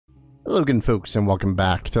Hello again, folks, and welcome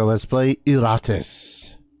back to Let's Play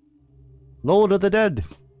Iratus, Lord of the Dead.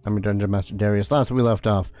 I'm your Dungeon Master Darius. Last we left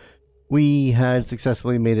off, we had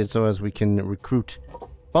successfully made it so as we can recruit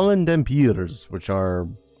fallen Dampiers, which are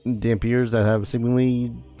Dampiers that have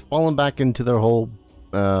seemingly fallen back into their whole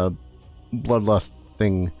bloodlust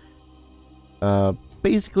thing.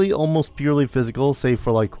 Basically almost purely physical, save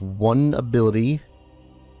for like one ability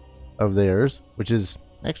of theirs, which is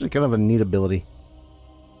actually kind of a neat ability.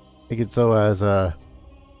 Make it so as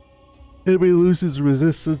enemy loses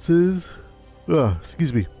resistances.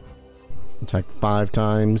 Excuse me. Attack 5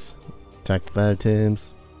 times. Attack 5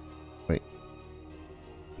 times. Wait.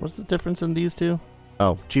 What's the difference in these two?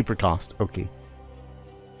 Oh, cheaper cost. Okay.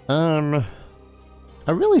 I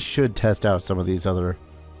really should test out some of these other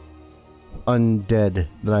undead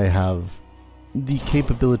that I have the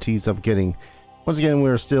capabilities of getting. Once again,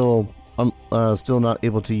 we're still not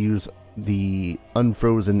able to use the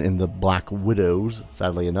Unfrozen and the Black Widows,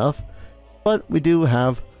 sadly enough, but we do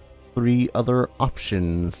have 3 other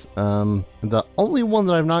options. The only one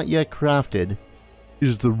that I've not yet crafted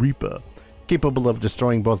is the Reaper, capable of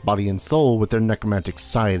destroying both body and soul with their necromantic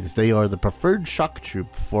scythes. They are the preferred shock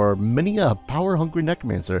troop for many a power-hungry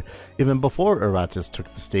necromancer, even before Iratus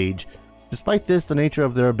took the stage. Despite this, the nature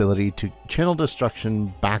of their ability to channel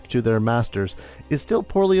destruction back to their masters is still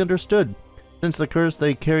poorly understood, since the curse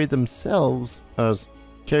they carry themselves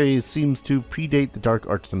seems to predate the dark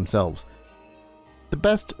arts themselves. The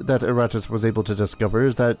best that Iratus was able to discover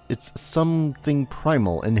is that it's something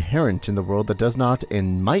primal, inherent in the world that does not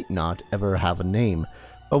and might not ever have a name.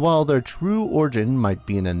 But while their true origin might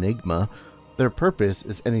be an enigma, their purpose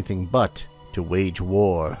is anything but to wage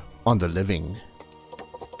war on the living.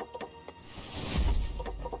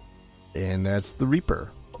 And that's the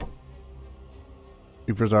Reaper.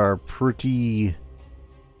 Reapers are pretty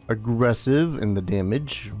aggressive in the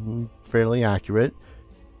damage, fairly accurate.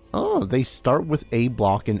 Oh, they start with A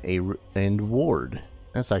block and ward.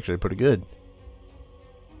 That's actually pretty good.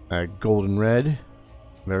 Golden red,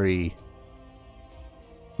 very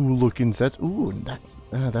cool looking sets. Ooh,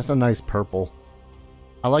 that's a nice purple.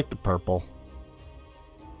 I like the purple.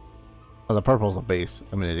 Oh, the purple's the base.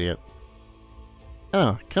 I'm an idiot.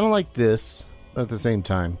 Oh, kind of like this, but at the same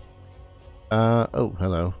time. Oh,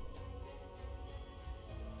 hello.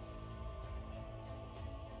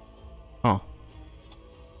 Huh.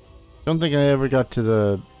 Don't think I ever got to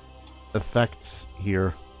the effects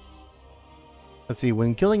here. Let's see,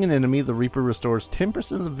 when killing an enemy, the Reaper restores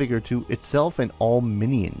 10% of the vigor to itself and all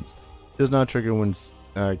minions. Does not trigger when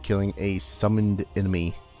killing a summoned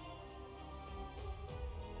enemy.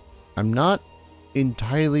 I'm not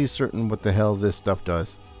entirely certain what the hell this stuff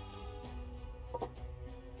does.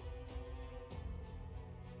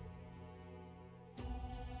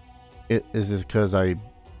 Is this because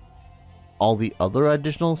all the other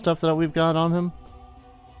additional stuff that we've got on him?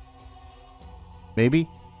 Maybe?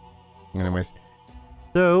 Anyways.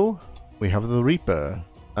 So, we have the Reaper.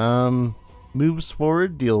 Moves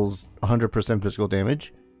forward, deals 100% physical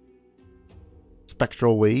damage.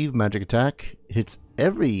 Spectral Wave, magic attack. Hits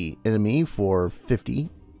every enemy for 50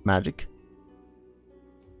 magic.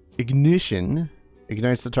 Ignition.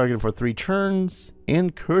 Ignites the target for 3 turns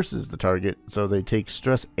and curses the target, so they take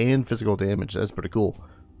stress and physical damage. That's pretty cool.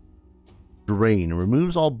 Drain.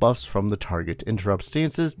 Removes all buffs from the target. Interrupts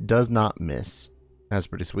stances. Does not miss. That's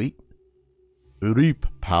pretty sweet. Reap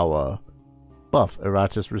Power. Buff.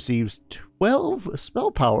 Iratus receives 12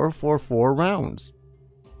 spell power for 4 rounds.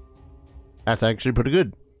 That's actually pretty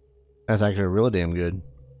good. That's actually really damn good.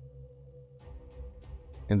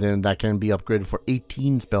 And then that can be upgraded for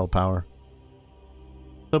 18 spell power.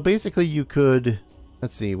 So basically you could,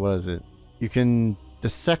 let's see, what is it? You can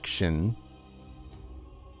dissection,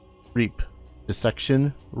 reap,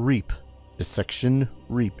 dissection, reap, dissection,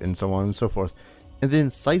 reap, and so on and so forth. And then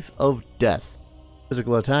Scythe of Death.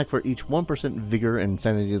 Physical attack for each 1% vigor and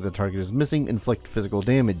sanity the target is missing, inflict physical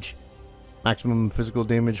damage. Maximum physical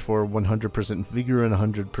damage for 100% vigor and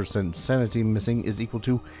 100% sanity missing is equal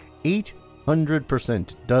to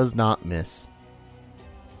 800%. Does not miss.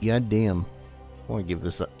 God damn. I want to give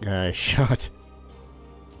this guy a shot.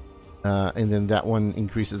 And then that one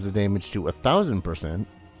increases the damage to 1000%.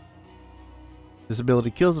 This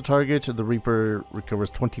ability kills the target. The Reaper recovers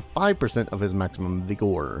 25% of his maximum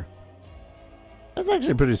vigor. That's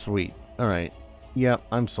actually pretty sweet. Alright. Yep,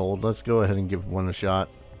 I'm sold. Let's go ahead and give one a shot.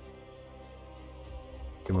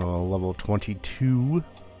 Give him a level 22.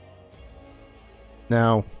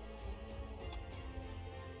 Now,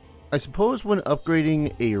 I suppose when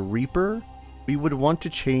upgrading a Reaper, we would want to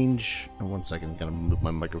change... one second, I'm going to move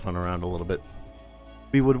my microphone around a little bit.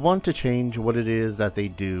 We would want to change what it is that they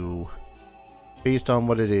do based on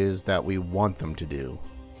what it is that we want them to do.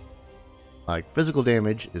 Like, physical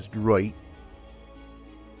damage is great,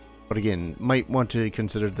 but again, might want to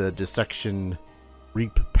consider the dissection,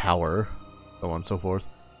 reap power, so on and so forth.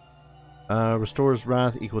 Restores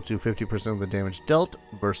wrath equal to 50% of the damage dealt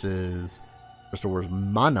versus restores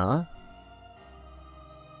mana.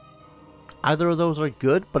 Either of those are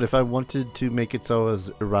good, but if I wanted to make it so as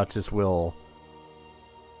Iratus will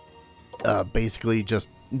basically just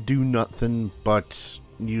do nothing but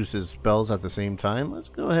use his spells at the same time, let's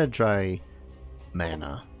go ahead and try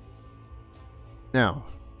mana. Now,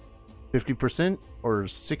 50% or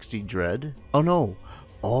 60 dread? Oh no!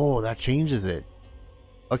 Oh, that changes it.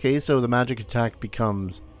 Okay, so the magic attack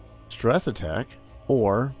becomes stress attack,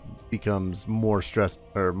 or becomes more stress,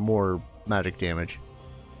 or more magic damage.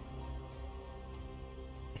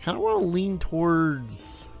 I kind of want to lean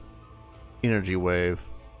towards energy wave.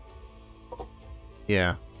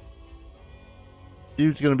 Yeah.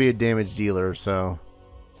 Dude's going to be a damage dealer, so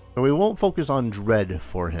we won't focus on dread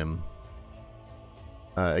for him.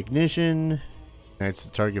 Ignition. Ignites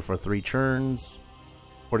the target for 3 turns.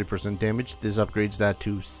 40% damage. This upgrades that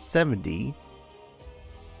to 70.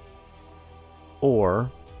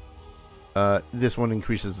 Or this one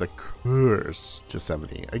increases the curse to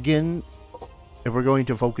 70. Again, if we're going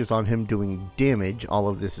to focus on him doing damage, all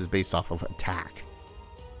of this is based off of attack.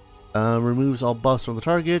 Removes all buffs from the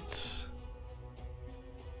target.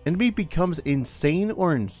 Enemy becomes insane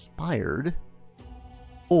or inspired,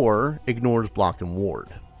 or ignores block and ward.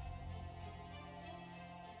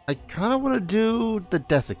 I kind of want to do the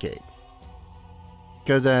desiccate,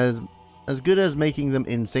 because as good as making them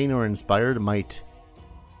insane or inspired might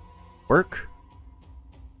work,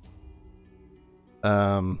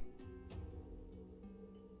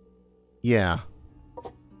 yeah,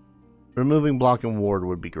 removing block and ward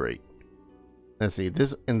would be great. Let's see,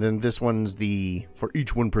 this, and then this one's the, for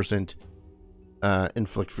each 1%,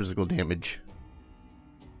 inflict physical damage.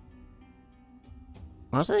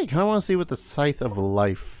 Honestly, I kind of want to see what the Scythe of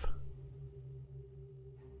Life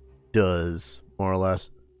does, more or less.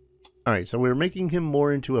 Alright, so we're making him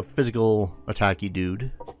more into a physical attacky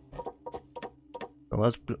dude. So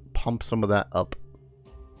let's pump some of that up.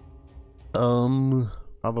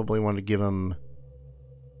 Probably want to give him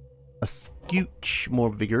a scooch more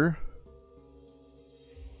vigor.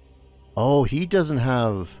 Oh, he doesn't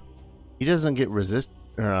get resist,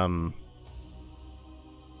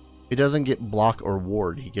 he doesn't get block or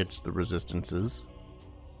ward, he gets the resistances.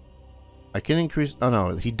 I can increase, oh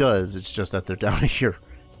no, he does, it's just that they're down here.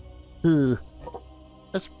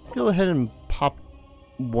 Let's go ahead and pop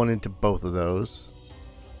one into both of those.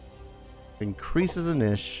 Increases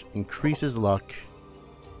Inish, increases luck,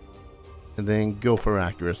 and then go for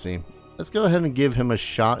accuracy. Let's go ahead and give him a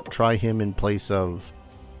shot, try him in place of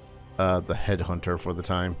the headhunter for the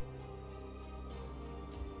time.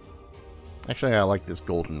 Actually, I like this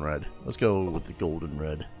golden red. Let's go with the golden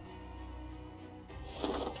red.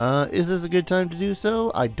 Is this a good time to do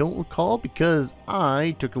so? I don't recall because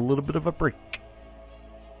I took a little bit of a break.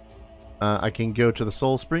 I can go to the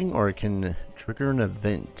Soul Spring or I can trigger an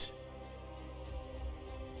event.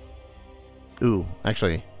 Ooh,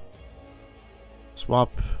 actually,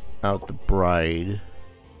 swap out the Bride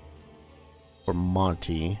for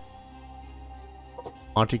Monty.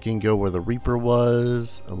 Monty can go where the Reaper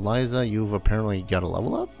was. Eliza, you've apparently got a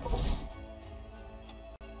level up?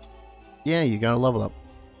 Yeah, you got a level up.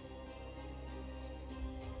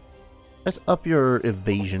 Let's up your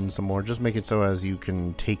evasion some more. Just make it so as you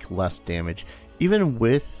can take less damage. Even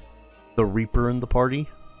with the Reaper in the party.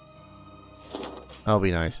 That'll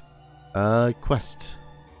be nice. Quest.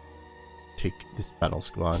 Take this battle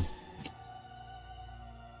squad.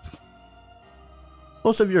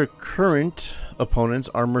 Most of your current opponents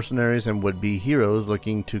are mercenaries and would-be heroes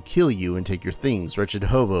looking to kill you and take your things. Wretched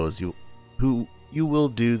hobos, you will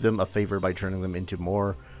do them a favor by turning them into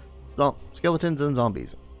more skeletons and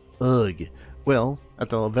zombies. Ugh. Well, at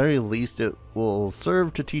the very least, it will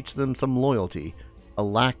serve to teach them some loyalty, a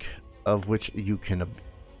lack of which you can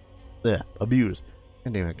abuse.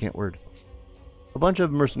 God damn it, I can't word. A bunch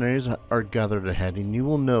of mercenaries are gathered ahead, and you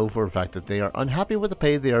will know for a fact that they are unhappy with the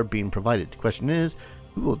pay they are being provided. The question is,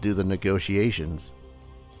 who will do the negotiations?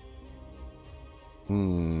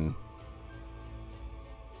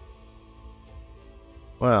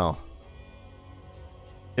 Well,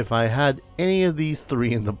 if I had any of these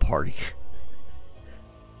three in the party...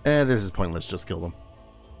 this is pointless, just kill them.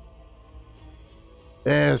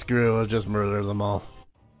 Screw it, I'll just murder them all.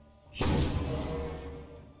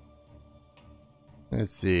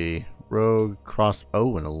 Let's see. Rogue,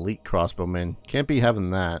 oh, an elite crossbowman. Can't be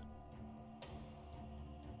having that.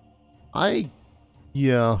 I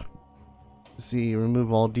Yeah. Let's see,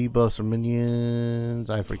 remove all debuffs or minions.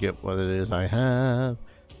 I forget what it is I have.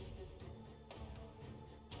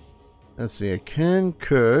 Let's see, I can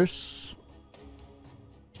curse.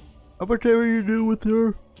 How much ever you do with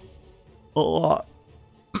her? A lot.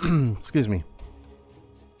 Excuse me.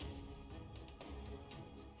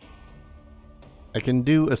 I can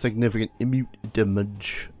do a significant immune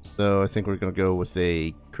damage, so I think we're gonna go with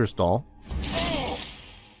a curse doll.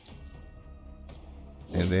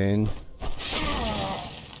 And then,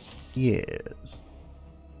 yes.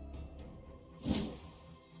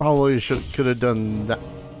 Probably could have done that.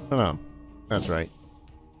 Oh no, that's right.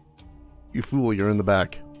 You fool! You're in the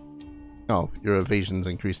back. Oh, your evasion's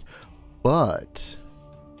increased, but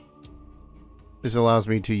this allows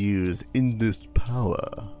me to use endless power.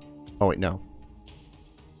 Oh wait, no.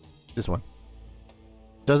 This one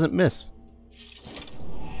doesn't miss.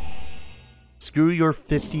 Screw your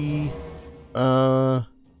 50. Screw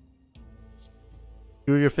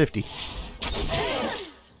your 50.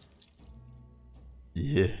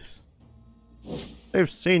 Yes. They've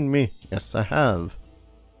seen me. Yes, I have.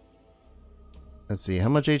 Let's see. How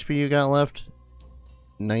much HP you got left?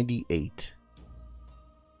 98.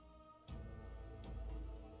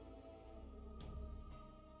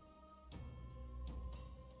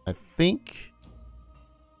 I think.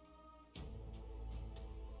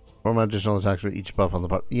 Or my additional attacks for each buff on the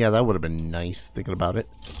part. Yeah, that would have been nice thinking about it.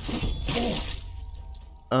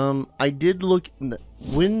 I did look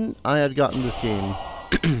when I had gotten this game.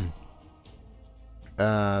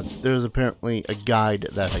 There's apparently a guide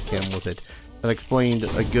that came with it that explained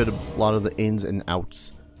a good lot of the ins and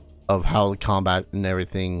outs of how the combat and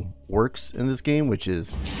everything works in this game, which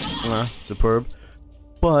is superb.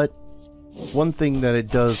 But one thing that it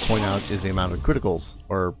does point out is the amount of criticals,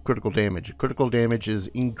 or critical damage. Critical damage is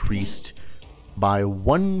increased by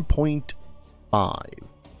 1.5.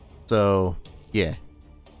 So, yeah.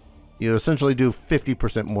 You essentially do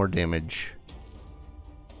 50% more damage.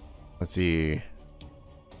 Let's see.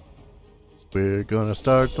 We're gonna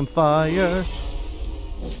start some fires.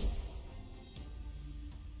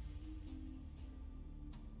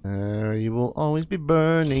 You will always be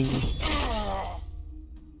burning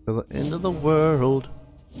till the end of the world.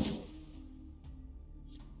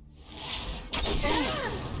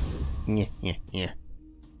 Yeah, yeah, yeah.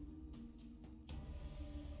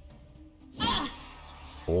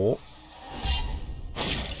 Oh.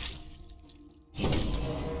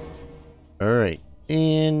 Alright.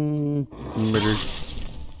 And murdered.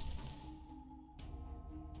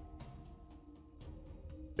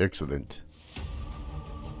 Excellent.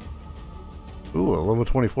 Ooh, a level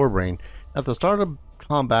 24 brain. At the start of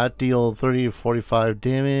combat, deal 30 to 45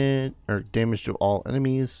 damage, or damage to all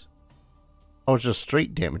enemies. Oh, it's just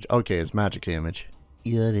straight damage. Okay, it's magic damage.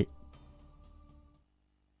 Got it.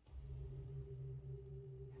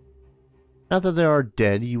 Now that they are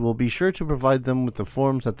dead, you will be sure to provide them with the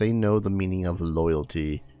forms that they know the meaning of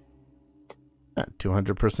loyalty. At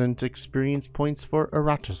 200% experience points for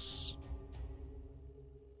Iratus.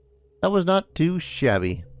 That was not too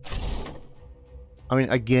shabby. I mean,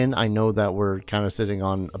 again, I know that we're kind of sitting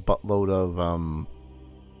on a buttload of,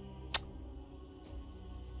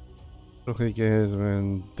 okay, guys,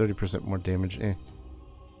 man, 30% more damage,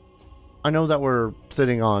 I know that we're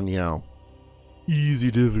sitting on, you know,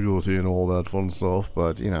 easy difficulty and all that fun stuff,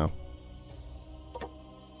 but, you know.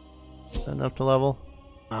 Enough to level?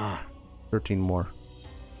 13 more.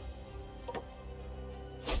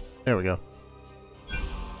 There we go.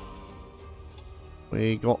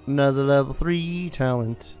 We got another level 3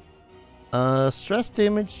 talent. Stress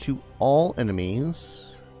damage to all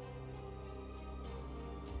enemies.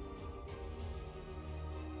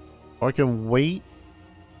 Or I can wait.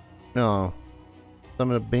 No.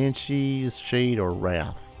 Summon a Banshee's Shade or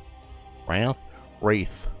Wrath. Wrath?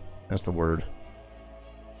 Wraith. That's the word.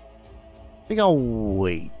 I think I'll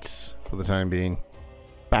wait for the time being.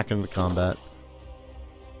 Back into combat.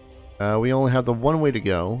 We only have the one way to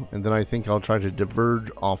go, and then I think I'll try to diverge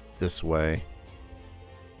off this way.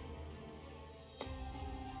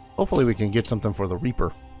 Hopefully we can get something for the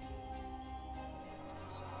Reaper.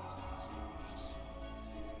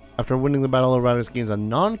 After winning the battle, Iratus gains a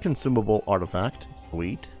non-consumable artifact.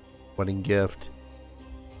 Sweet. Wedding gift.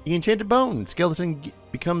 The Enchanted Bone. Skeleton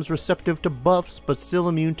becomes receptive to buffs, but still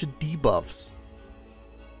immune to debuffs.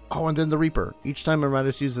 Oh, and then the Reaper. Each time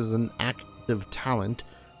Iratus uses an active talent,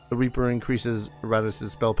 the Reaper increases Iratus'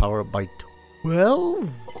 spell power by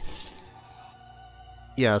 12?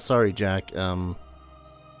 Yeah, sorry, Jack.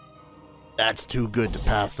 That's too good to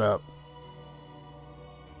pass up.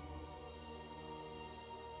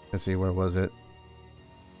 Let's see, where was it?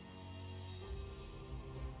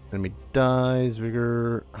 Enemy dies,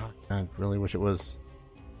 vigor. Oh, God, I really wish it was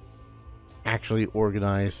actually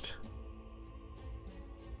organized.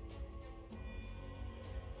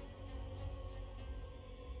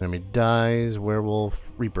 Enemy dies, werewolf,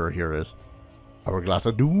 reaper, here it is. Hourglass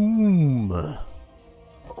of Doom.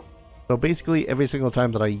 So basically every single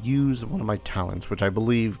time that I use one of my talents, which I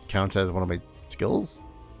believe counts as one of my skills,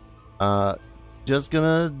 just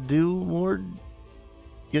gonna do more,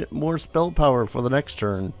 get more spell power for the next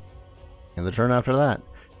turn. And the turn after that.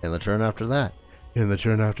 And the turn after that. And the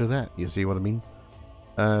turn after that. You see what it means?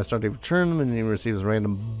 Start of turn, minion receives a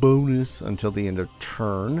random bonus until the end of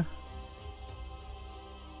turn.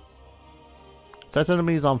 Sets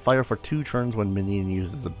enemies on fire for 2 turns when minion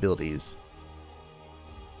uses abilities.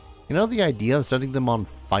 You know, the idea of setting them on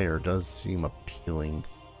fire does seem appealing.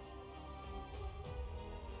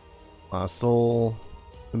 Soul.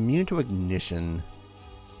 Immune to ignition.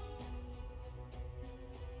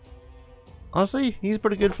 Honestly, he's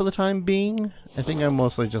pretty good for the time being. I think I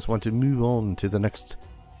mostly just want to move on to the next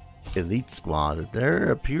elite squad.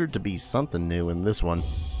 There appeared to be something new in this one.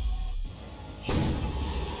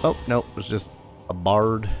 Oh, no, it was just a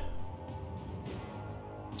bard.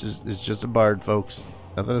 It's just a bard, folks.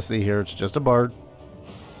 Nothing to see here, it's just a bard.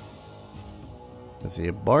 Let's see,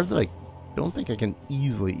 a bard that I don't think I can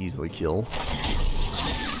easily kill.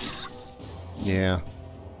 Yeah.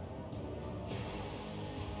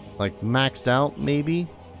 Like maxed out, maybe?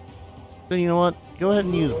 But you know what? Go ahead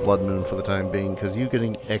and use Blood Moon for the time being, because you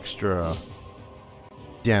getting extra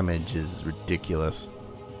damage is ridiculous.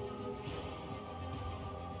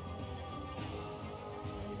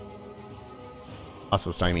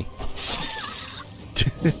 Also stymie.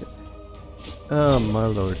 Oh my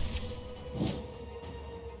lord.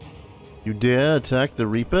 You dare attack the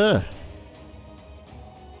Reaper?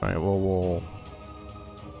 Alright, well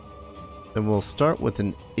then we'll start with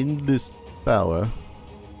an endless power.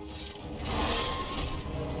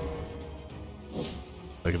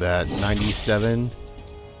 Look at that, 97.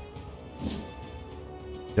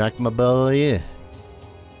 Jack my boy.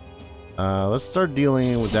 Let's start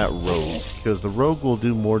dealing with that rogue, because the rogue will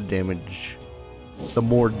do more damage the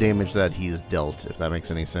more damage that he is dealt, if that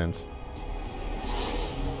makes any sense.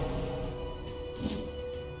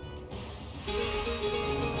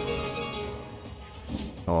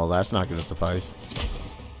 Oh, well, that's not going to suffice.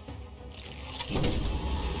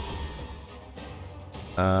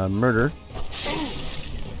 Murder.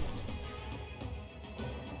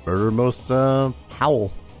 Murder most,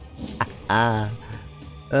 howl.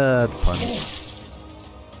 Puns.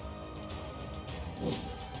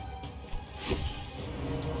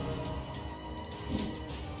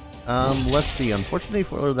 Let's see. Unfortunately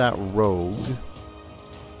for that rogue,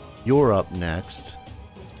 you're up next.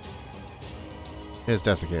 It's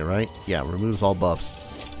Desiccate, right? Yeah, removes all buffs.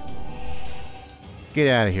 Get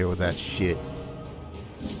out of here with that shit.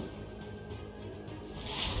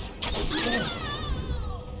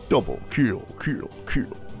 Double kill, kill,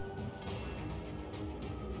 kill.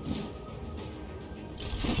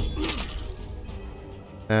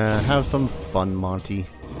 Have some fun, Monty.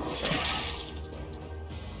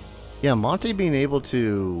 Yeah, Monty being able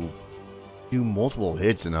to do multiple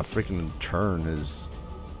hits in a freaking turn is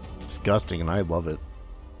disgusting, and I love it.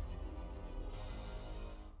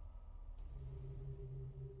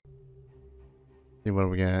 See what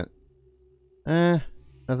we got.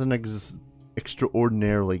 Nothing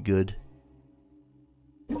extraordinarily good.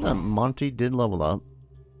 I think that Monty did level up.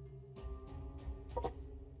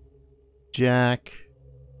 Jack.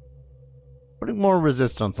 Putting more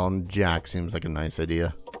resistance on Jack seems like a nice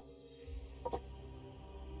idea.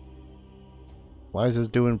 Liza's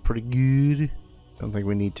doing pretty good. Don't think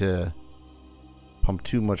we need to pump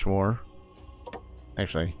too much more.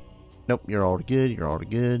 Actually, nope, you're already good, you're already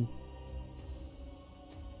good.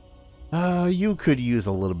 You could use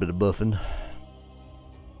a little bit of buffing.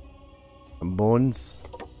 Some bones.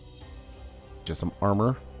 Just some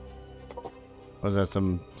armor. Was that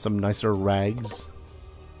some nicer rags?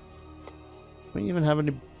 Do we even have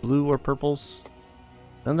any blue or purples?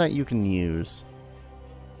 None that you can use.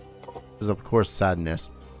 Is of course sadness.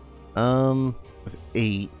 With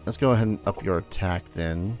 8, let's go ahead and up your attack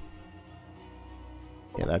then.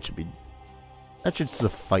 Yeah, that should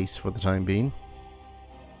suffice for the time being.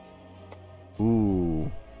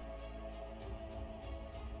 Ooh.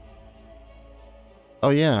 Oh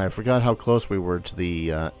yeah, I forgot how close we were to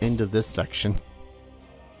the end of this section.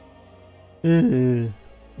 Yep,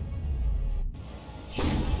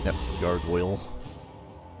 gargoyle.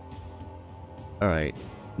 Alright.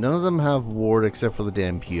 None of them have ward except for the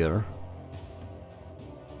Dampier.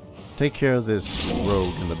 Take care of this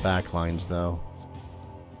rogue in the back lines, though.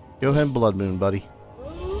 Go ahead and Blood Moon, buddy.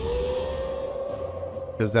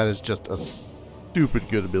 Because that is just a stupid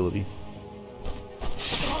good ability.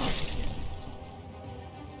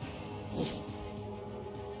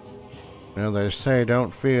 Well, they say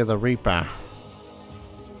don't fear the Reaper.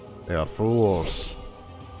 They are fools.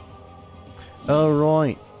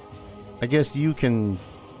 Alright. I guess you can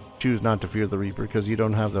choose not to fear the Reaper because you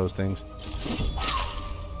don't have those things.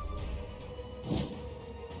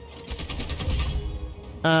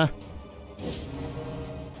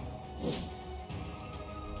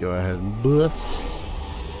 Go ahead and buff.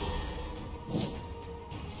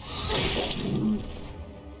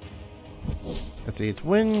 Let's see, it's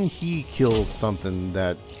when he kills something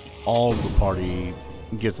that all the party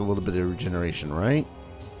gets a little bit of regeneration, right?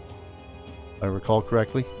 If I recall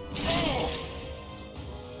correctly.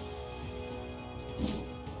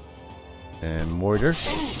 And Mortar.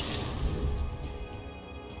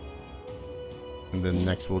 And then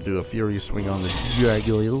next we'll do a Furious Swing on the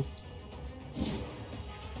Gargoyle.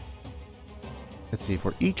 Let's see,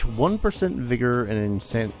 for each 1% Vigor and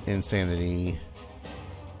Insanity.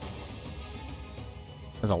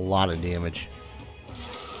 That's a lot of damage.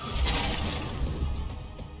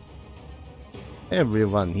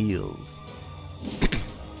 Everyone heals.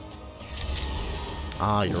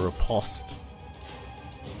 Ah, you're repulsed.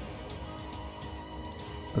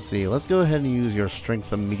 Let's see, let's go ahead and use your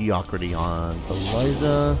Strength of Mediocrity on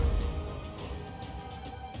Eliza.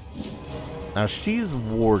 Now she's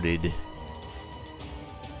warded.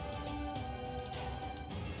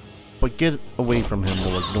 But get away from him,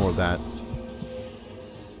 we'll ignore that.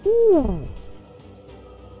 Ooh.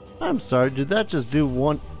 I'm sorry, did that just do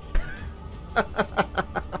one?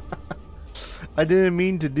 I didn't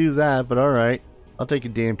mean to do that, but alright. I'll take a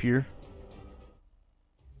Dampier.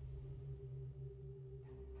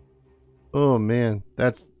 Oh man,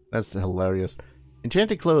 that's hilarious.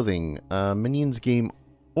 Enchanted Clothing. Minions gain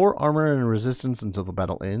 4 armor and resistance until the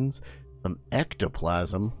battle ends. Some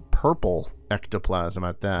ectoplasm. Purple ectoplasm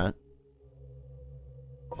at that.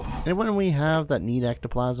 Anyone we have that need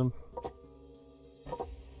ectoplasm?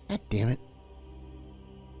 God damn it.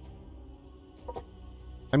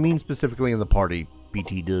 I mean specifically in the party,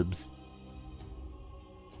 BT dubs.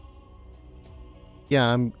 Yeah,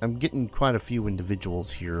 I'm getting quite a few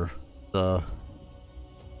individuals here. I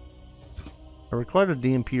required a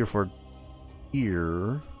DMP for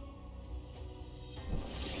here.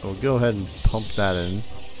 We'll go ahead and pump that in.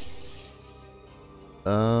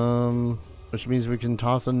 Which means we can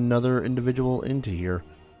toss another individual into here.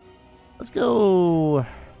 Let's go.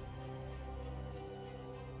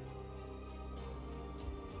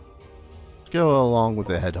 Let's go along with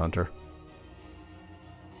the headhunter.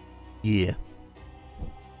 Yeah.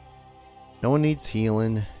 No one needs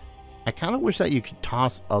healing. I kind of wish that you could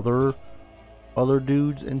toss other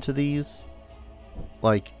dudes into these.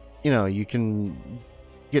 Like, you know, you can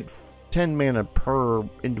get 10 mana per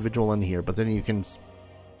individual in here, but then you can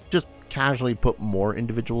just casually put more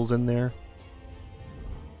individuals in there.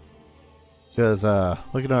 Because,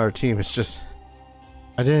 look at our team, it's just...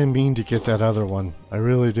 I didn't mean to get that other one. I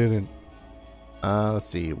really didn't. Let's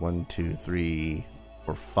see. 1, 2, 3,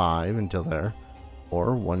 4, 5 until there.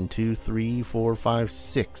 Or 1, 2, 3, 4, 5,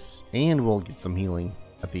 6. And we'll get some healing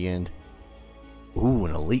at the end. Ooh,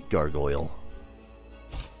 an elite gargoyle.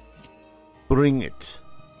 Bring it.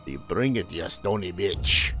 Bring it, you stony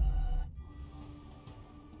bitch.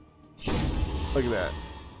 Look at that.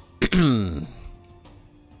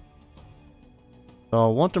 So I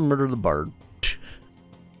want to murder the bard.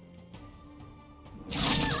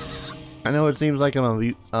 I know it seems like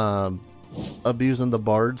I'm abusing the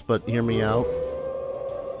bards, but hear me out.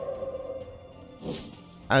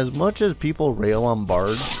 As much as people rail on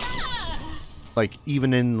bards, like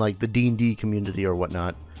even in like the D&D community or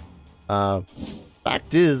whatnot,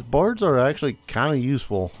 fact is bards are actually kind of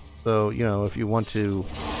useful. So, you know, if you want to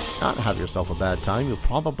not have yourself a bad time, you'll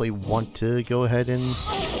probably want to go ahead and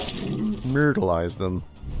myrtleize them.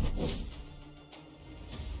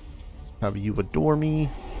 Have you adore me?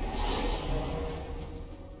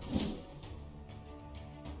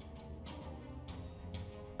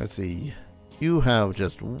 Let's see. You have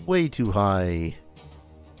just way too high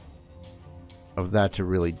of that to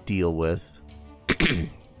really deal with.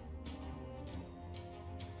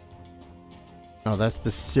 Oh, that's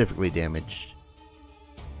specifically damaged.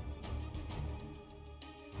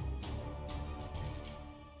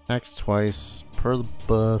 Attacks twice per the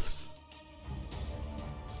buffs.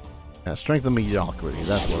 Yeah, strength of mediocrity.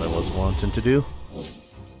 That's what I was wanting to do.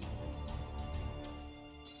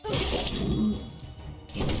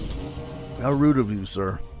 How rude of you,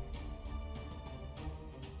 sir.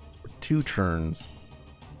 For 2 turns.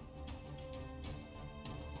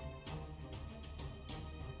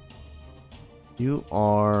 You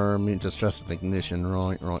are distress and ignition.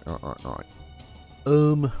 Right.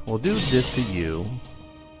 We'll do this to you.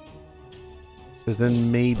 Because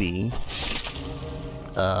then maybe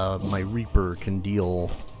my Reaper can deal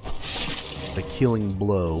a killing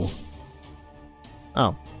blow.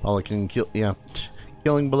 Oh, probably can kill, yeah,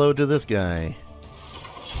 killing blow to this guy.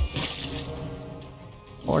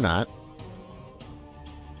 Or not.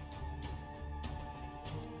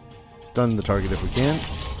 Stun the target if we can.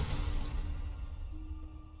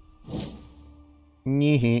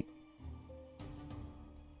 Nyeh.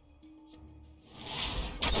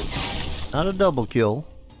 Not a double kill.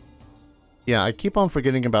 Yeah, I keep on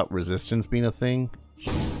forgetting about resistance being a thing.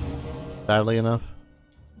 Sadly enough.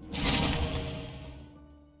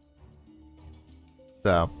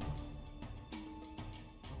 So.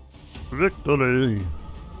 Victory!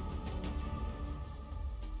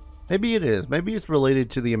 Maybe it is. Maybe it's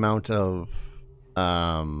related to the amount of...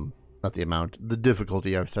 not the amount. The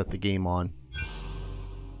difficulty I've set the game on.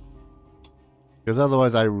 Because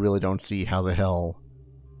otherwise I really don't see how the hell...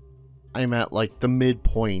 I'm at like the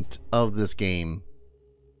midpoint of this game.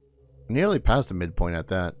 Nearly past the midpoint at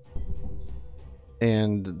that.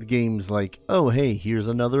 And the game's like, oh hey, here's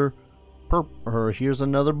another purple, or here's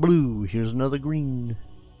another blue, here's another green.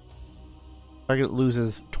 Target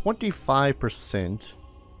loses 25%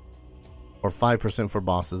 or 5% for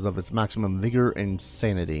bosses of its maximum vigor and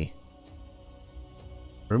sanity.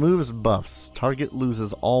 Removes buffs. Target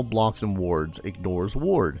loses all blocks and wards. Ignores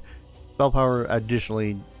ward. Spell power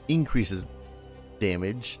additionally increases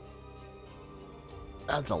damage.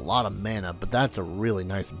 That's a lot of mana, but that's a really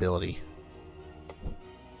nice ability.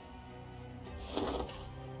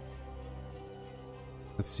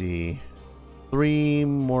 Let's see. 3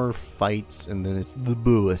 more fights and then it's the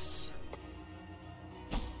boss.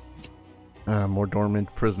 More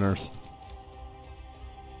dormant prisoners.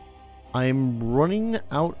 I'm running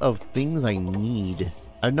out of things I need.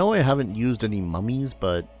 I know I haven't used any mummies,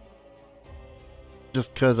 but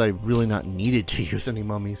just because I really not needed to use any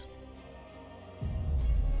mummies.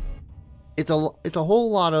 It's a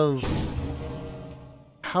whole lot of,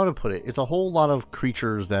 how to put it, it's a whole lot of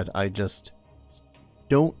creatures that I just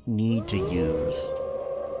don't need to use.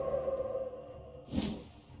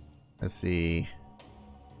 Let's see.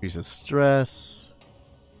 Increases stress.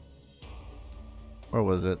 Where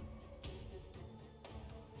was it?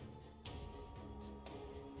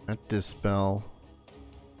 At dispel.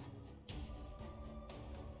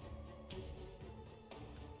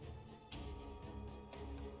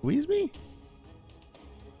 Squeeze me?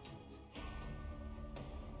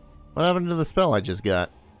 What happened to the spell I just got?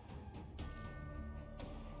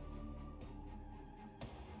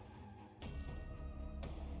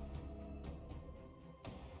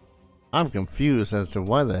 I'm confused as to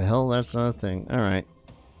why the hell that's not a thing. Alright.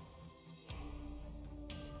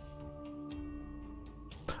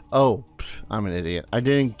 Oh, I'm an idiot. I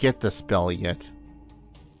didn't get the spell yet.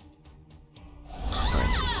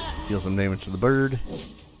 Alright. Deal some damage to the bird.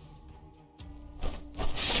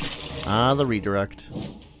 Ah, the redirect.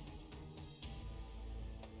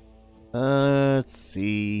 Let's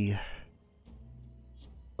see.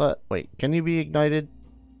 But, wait, can you be ignited?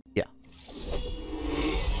 Yeah.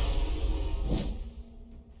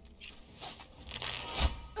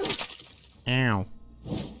 Ow.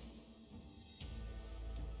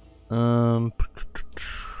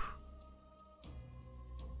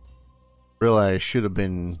 Really, I should have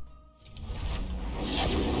been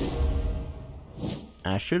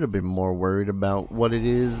more worried about what it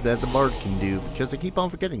is that the bard can do, because I keep on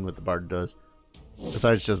forgetting what the bard does.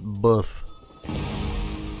 Besides just buff.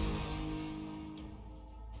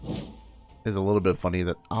 It's a little bit funny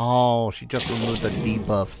that, oh, she just removed the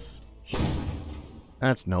debuffs.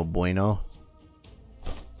 That's no bueno.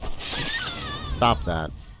 Stop that.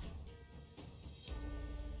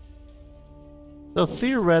 So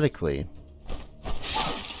theoretically,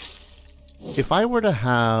 if I were to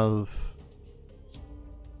have...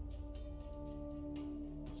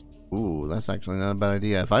 Ooh, that's actually not a bad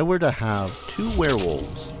idea. If I were to have 2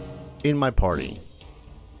 werewolves in my party,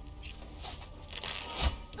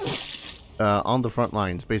 on the front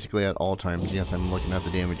lines, basically at all times. Yes, I'm looking at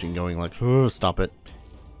the damage and going like, oh, stop it.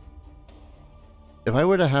 If I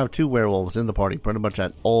were to have 2 werewolves in the party pretty much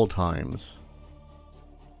at all times,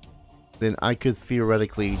 then I could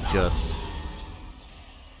theoretically just...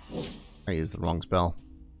 I used the wrong spell.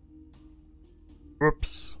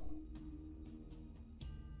 Whoops.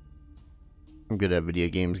 I'm good at video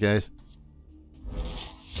games, guys.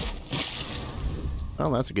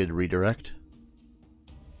 Well, that's a good redirect.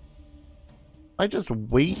 I just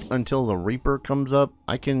wait until the Reaper comes up.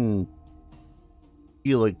 I can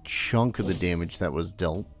feel a chunk of the damage that was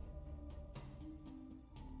dealt.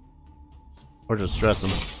 Or just stress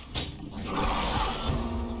him.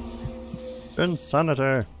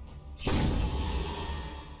 Insanity!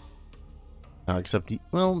 Except,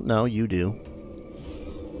 well, no, you do.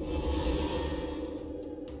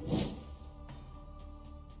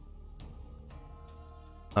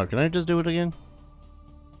 Oh, can I just do it again?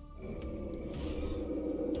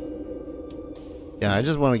 Yeah, I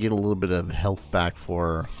just want to get a little bit of health back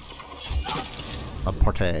for a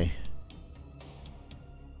party.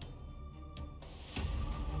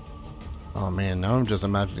 Oh man, now I'm just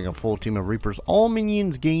imagining a full team of Reapers. All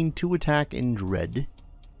minions gain 2 attack and dread.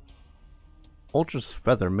 Ultra's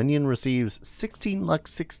Feather. Minion receives 16 luck,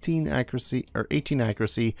 16 accuracy, or 18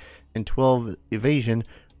 accuracy, and 12 evasion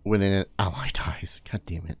when an ally dies. God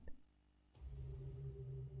damn it.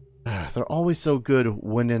 They're always so good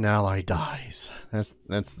when an ally dies.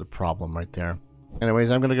 That's the problem right there.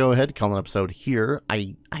 Anyways, I'm going to go ahead and call an episode here.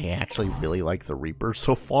 I actually really like the Reaper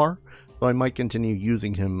so far, so I might continue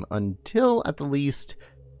using him until, at the least,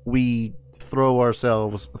 we throw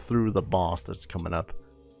ourselves through the boss that's coming up.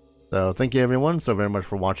 So, thank you everyone so very much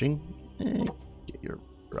for watching. Get your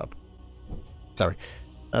up. Sorry.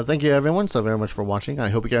 Thank you everyone so very much for watching. I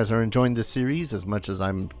hope you guys are enjoying this series as much as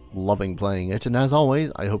I'm loving playing it. And as always,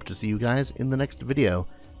 I hope to see you guys in the next video.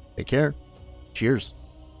 Take care. Cheers.